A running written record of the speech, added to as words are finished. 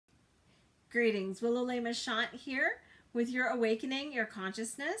Greetings, Willow Mashant here with your Awakening Your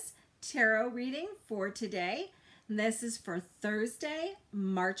Consciousness tarot reading for today. And this is for Thursday,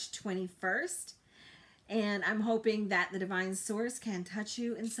 March 21st. And I'm hoping that the Divine Source can touch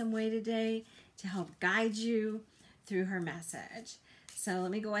you in some way today to help guide you through her message. So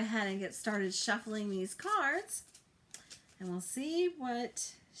let me go ahead and get started shuffling these cards. And we'll see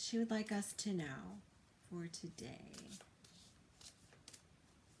what she would like us to know for today.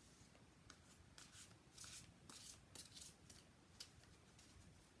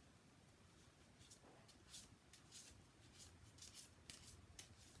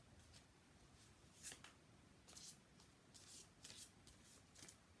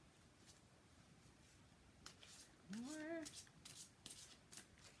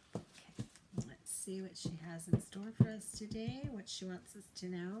 See what she has in store for us today, what she wants us to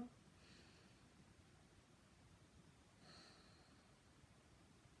know.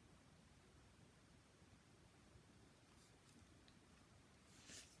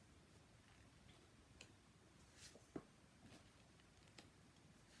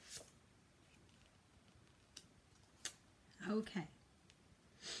 Okay.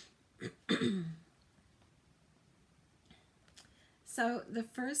 So the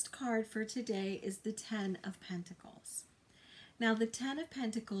first card for today is the Ten of Pentacles. Now the Ten of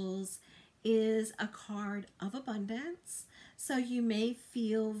Pentacles is a card of abundance. So you may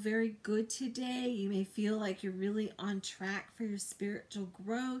feel very good today. You may feel like you're really on track for your spiritual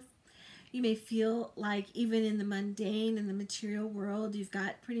growth. You may feel like even in the mundane and the material world, you've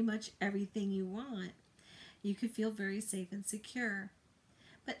got pretty much everything you want. You could feel very safe and secure.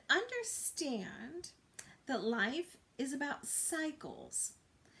 But understand that life is about cycles.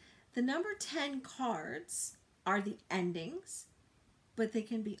 The number 10 cards are the endings, but they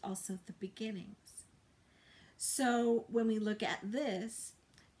can be also the beginnings. So when we look at this,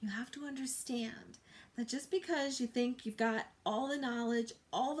 you have to understand that just because you think you've got all the knowledge,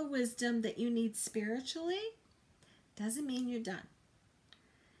 all the wisdom that you need spiritually, doesn't mean you're done.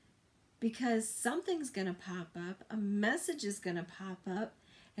 Because something's going to pop up, a message is going to pop up,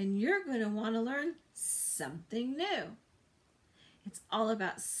 and you're going to want to learn something new. It's all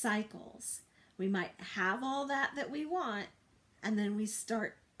about cycles. We might have all that we want, and then we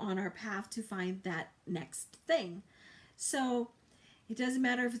start on our path to find that next thing. So it doesn't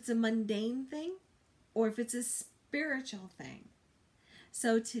matter if it's a mundane thing or if it's a spiritual thing.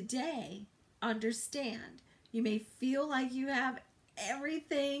 So today, understand, you may feel like you have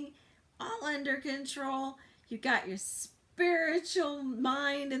everything all under control. You've got your spiritual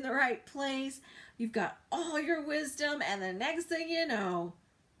mind in the right place. You've got all your wisdom, and the next thing you know,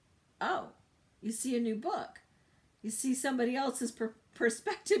 oh, you see a new book. You see somebody else's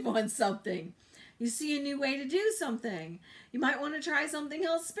perspective on something. You see a new way to do something. You might want to try something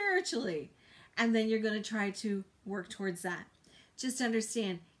else spiritually, and then you're going to try to work towards that. Just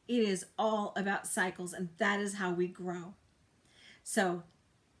understand, it is all about cycles, and that is how we grow. So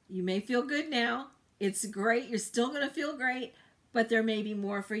you may feel good now. It's great. You're still going to feel great, but there may be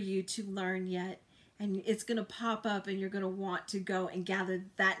more for you to learn yet. And it's going to pop up, and you're going to want to go and gather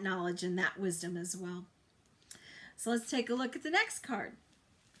that knowledge and that wisdom as well. So let's take a look at the next card.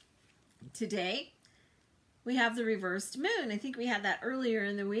 Today, we have the reversed moon. I think we had that earlier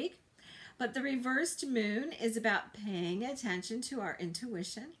in the week. But the reversed moon is about paying attention to our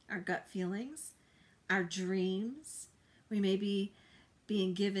intuition, our gut feelings, our dreams. We may be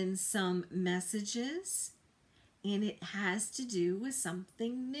being given some messages, and it has to do with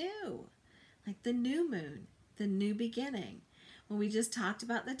something new, like the new moon, the new beginning. When we just talked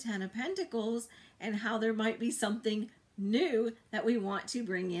about the Ten of Pentacles and how there might be something new that we want to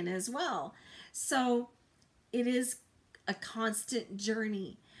bring in as well. So it is a constant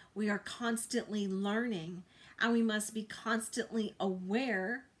journey. We are constantly learning, and we must be constantly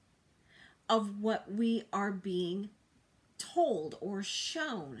aware of what we are being told or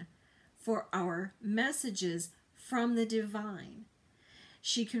shown for our messages from the divine.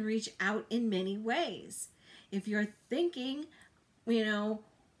 She can reach out in many ways. If you're thinking,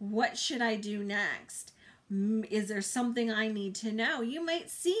 what should I do next? Is there something I need to know? You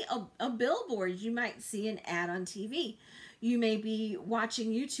might see a billboard. You might see an ad on TV. You may be watching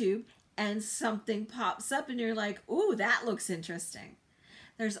YouTube and something pops up and you're like, ooh, that looks interesting.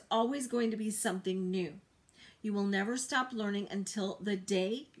 There's always going to be something new. You will never stop learning until the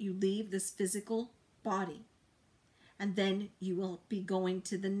day you leave this physical body. And then you will be going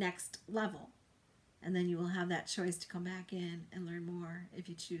to the next level. And then you will have that choice to come back in and learn more if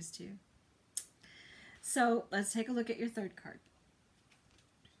you choose to. So let's take a look at your third card.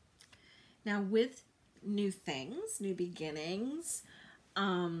 Now with new things, new beginnings,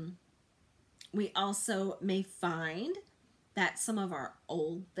 We also may find that some of our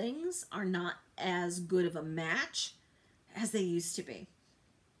old things are not as good of a match as they used to be.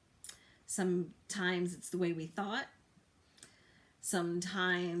 Sometimes it's the way we thought.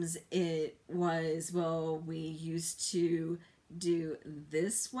 Sometimes it was, well, we used to do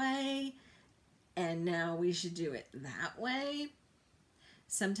this way and now we should do it that way.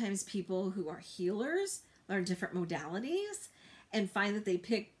 Sometimes people who are healers learn different modalities and find that they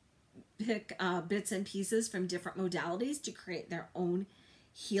pick bits and pieces from different modalities to create their own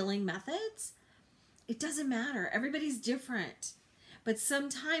healing methods. It doesn't matter. Everybody's different. But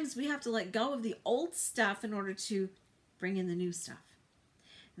sometimes we have to let go of the old stuff in order to bring in the new stuff.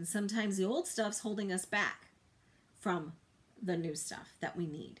 And sometimes the old stuff's holding us back from the new stuff that we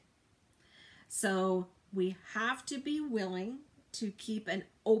need. So we have to be willing to keep an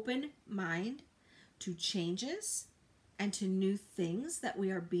open mind to changes and to new things that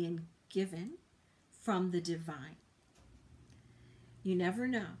we are being given from the divine. You never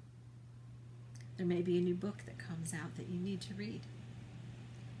know. There may be a new book that comes out that you need to read.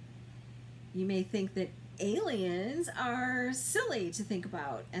 You may think that aliens are silly to think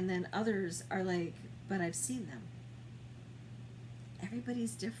about, and then others are like, but I've seen them.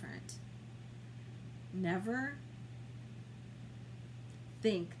 Everybody's different. Never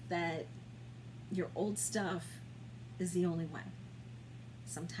think that your old stuff is the only way.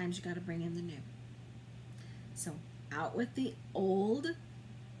 Sometimes you got to bring in the new. So out with the old,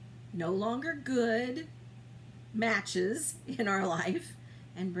 no longer good matches in our life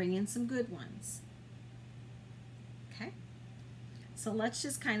and bring in some good ones. Okay? So let's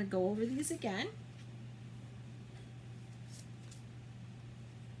just kind of go over these again.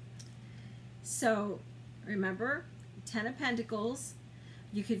 So remember, 10 of Pentacles,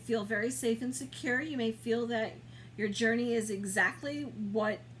 you could feel very safe and secure. You may feel that your journey is exactly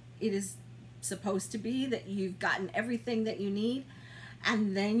what it is supposed to be, that you've gotten everything that you need,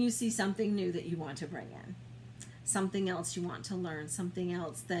 and then you see something new that you want to bring in. Something else you want to learn, something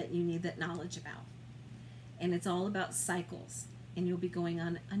else that you need that knowledge about. And it's all about cycles, and you'll be going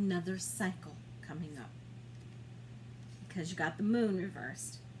on another cycle coming up. Because you got the moon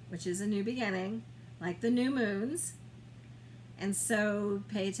reversed, which is a new beginning, like the new moons. And so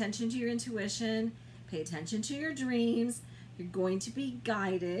pay attention to your intuition, pay attention to your dreams. You're going to be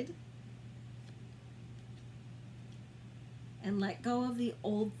guided. And let go of the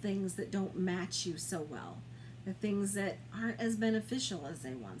old things that don't match you so well. The things that aren't as beneficial as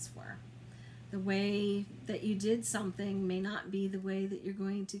they once were. The way that you did something may not be the way that you're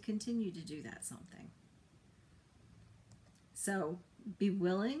going to continue to do that something. So be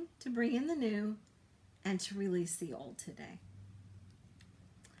willing to bring in the new and to release the old today.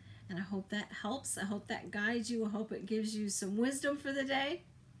 And I hope that helps. I hope that guides you. I hope it gives you some wisdom for the day,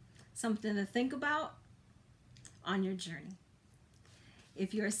 something to think about on your journey.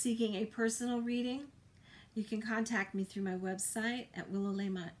 If you are seeking a personal reading, you can contact me through my website at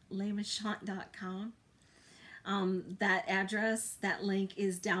willowleymachant.com. That address, that link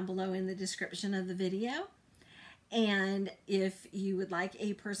is down below in the description of the video. And if you would like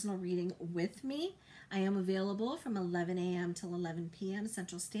a personal reading with me, I am available from 11 a.m. till 11 p.m.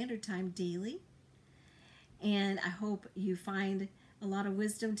 Central Standard Time daily. And I hope you find a lot of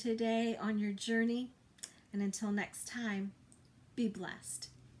wisdom today on your journey. And until next time, be blessed.